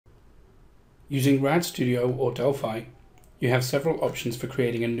Using RAD Studio or Delphi, you have several options for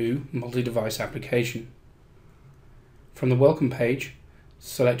creating a new multi-device application. From the Welcome page,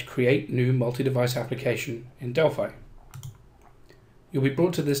 select Create New Multi-Device Application in Delphi. You'll be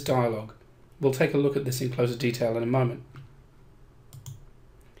brought to this dialog. We'll take a look at this in closer detail in a moment.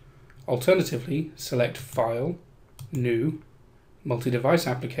 Alternatively, select File, New, Multi-Device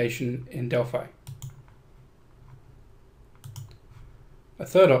Application in Delphi. A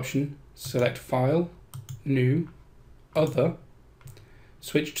third option, select File, New, Other,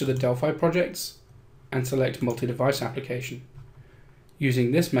 switch to the Delphi projects, and select Multi-Device Application.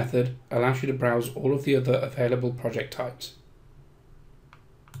 Using this method allows you to browse all of the other available project types.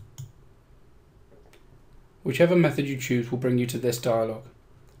 Whichever method you choose will bring you to this dialog.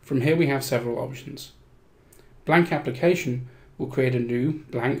 From here we have several options. Blank Application will create a new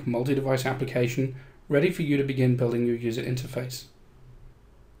blank multi-device application ready for you to begin building your user interface.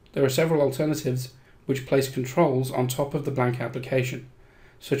 There are several alternatives which place controls on top of the blank application,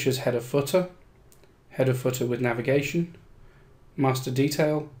 such as header footer with navigation, master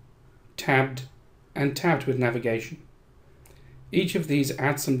detail, tabbed, and tabbed with navigation. Each of these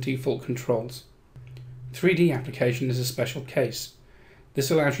adds some default controls. 3D application is a special case.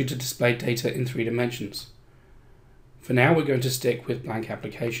 This allows you to display data in 3 dimensions. For now, we're going to stick with blank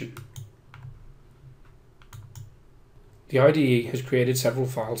application. The IDE has created several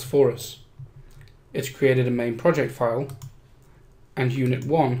files for us. It's created a main project file and Unit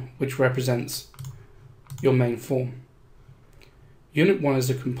 1, which represents your main form. Unit 1 is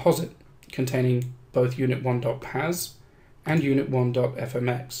a composite containing both unit1.pas and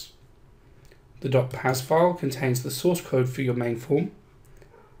unit1.fmx. The .pas file contains the source code for your main form,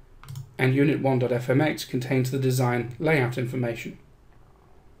 and unit1.fmx contains the design layout information.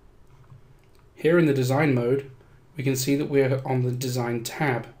 Here in the design mode, we can see that we are on the design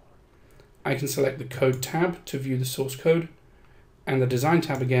tab. I can select the code tab to view the source code, and the design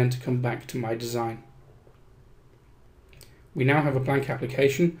tab again to come back to my design. We now have a blank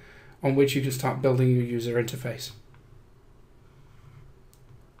application on which you can start building your user interface.